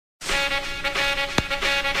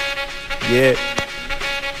Yeah.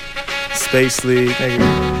 Space League, nigga.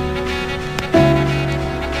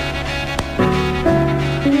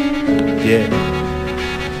 Yeah.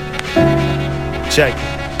 Check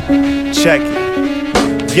it. Check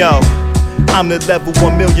it. Yo. I'm the level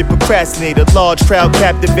 1 million procrastinator, large crowd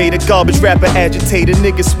captivator, garbage rapper agitator.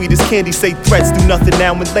 Niggas sweet as candy, say threats, do nothing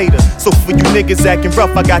now and later. So for you niggas acting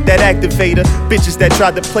rough, I got that activator. Bitches that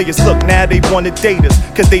tried to play us, look, now they wanna date us.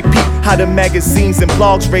 Cause they peep how the magazines and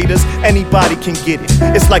blogs rate us. Anybody can get it,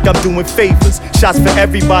 it's like I'm doing favors. Shots for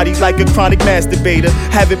everybody like a chronic masturbator.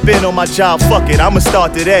 Haven't been on my job, fuck it, I'ma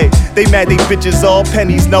start today. They mad they bitches all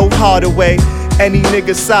pennies, no harder way. Any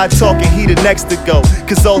nigga side talking, he the next to go.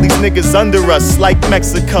 Cause all these niggas under us, like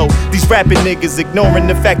Mexico. These rapping niggas ignoring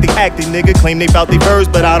the fact they acting, nigga. Claim they bout they verbs,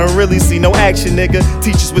 but I don't really see no action, nigga.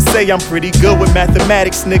 Teachers would say I'm pretty good with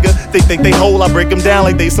mathematics, nigga. They think they whole, I break them down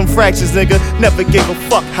like they some fractions, nigga. Never gave a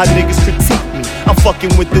fuck how niggas critique me. I'm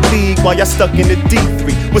fucking with the league while y'all stuck in the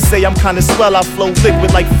D3. Would say I'm kinda swell, I flow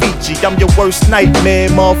liquid like Fiji. I'm your worst nightmare,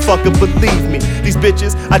 motherfucker, believe me. These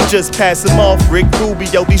bitches, I just pass them off. Rick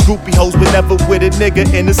Rubio, these groupie hoes would never with a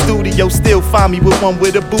nigga in the studio. Still find me with one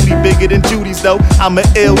with a booty bigger than Judy's though. I'm an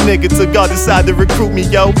ill nigga till God decide to recruit me,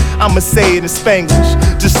 yo. I'ma say it in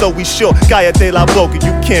Spanglish, just so we sure. Cállate la boca,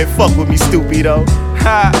 you can't fuck with me, stupido.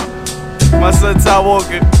 Ha! My son Ty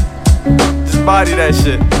Walker, just body that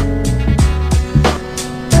shit.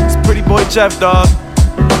 It's Pretty Boy Jeff, dog.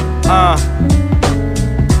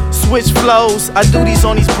 Switch flows, I do these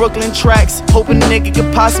on these Brooklyn tracks. Hoping a nigga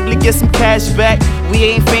could possibly get some cash back. We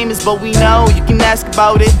ain't famous, but we know, you can ask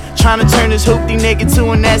about it. Tryna turn this hoopty nigga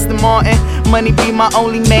to an Aston Martin. Money be my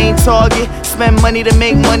only main target. Spend money to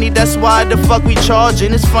make money, that's why the fuck we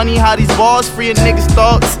charging. It's funny how these bars free a nigga's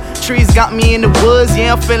thoughts. Trees got me in the woods,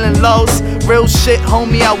 yeah, I'm feeling lost. Real shit,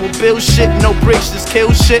 homie, I will build shit. No bricks, just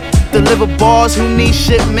kill shit. Deliver bars, who need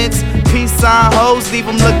shipments? Peace sign hoes, leave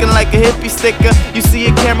them looking like a hippie sticker. You see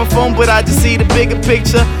a camera phone, but I just see the bigger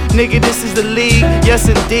picture. Nigga, this is the league, yes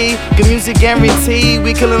indeed. Good music guaranteed,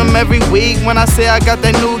 we killing them every week. When I say I got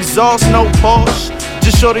that new exhaust, no Porsche.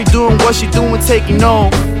 Just shorty doing what she doing, taking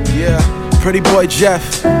off. Yeah, Pretty Boy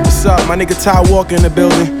Jeff. What's up? My nigga Ty Walker in the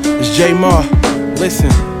building. It's J Mar.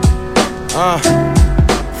 Listen.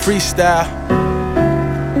 Freestyle.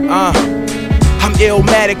 I'm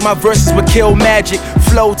illmatic, my verses would kill magic.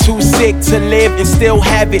 Flow too sick to live and still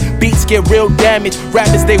have it. Beats get real damaged,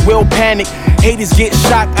 rappers they will panic. Haters get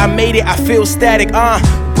shocked, I made it, I feel static.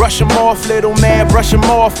 Brush them off, little man, brush them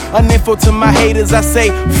off. Uninfo to my haters, I say,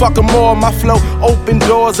 fuck them all. My flow open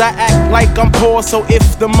doors, I act like I'm poor. So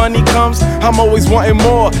if the money comes, I'm always wanting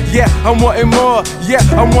more. Yeah, I'm wanting more, yeah,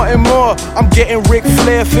 I'm wanting more. I'm getting Ric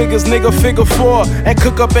Flair figures, nigga, figure 4. And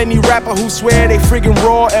cook up any rapper who swear they friggin'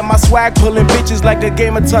 raw. And my swag pulling bitches like a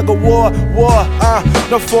game of tug of war.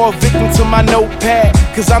 No fall victim to my notepad,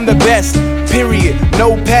 cause I'm the best, period,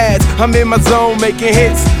 no pads. I'm in my zone making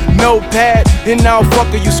hits, no pad. And now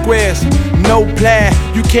fuck you squares, no plaid.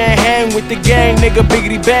 You can't hang with the gang, nigga,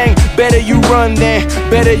 biggity bang. Better you run than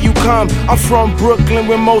better you come. I'm from Brooklyn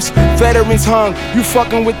where most veterans hung. You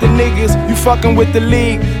fucking with the niggas, you fucking with the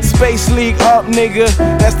league. Space League up, nigga,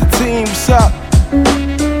 that's the team, what's up?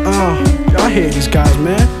 Y'all hear these guys,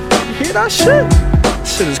 man. You hear that shit?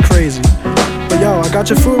 This shit is crazy. But yo, I got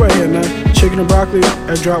your food right here, man. Chicken and broccoli,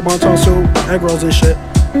 egg drop, wonton soup, egg rolls and shit.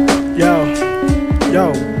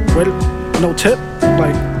 Yo, wait, no tip?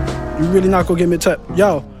 Like, you really not gonna give me a tip?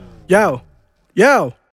 Yo.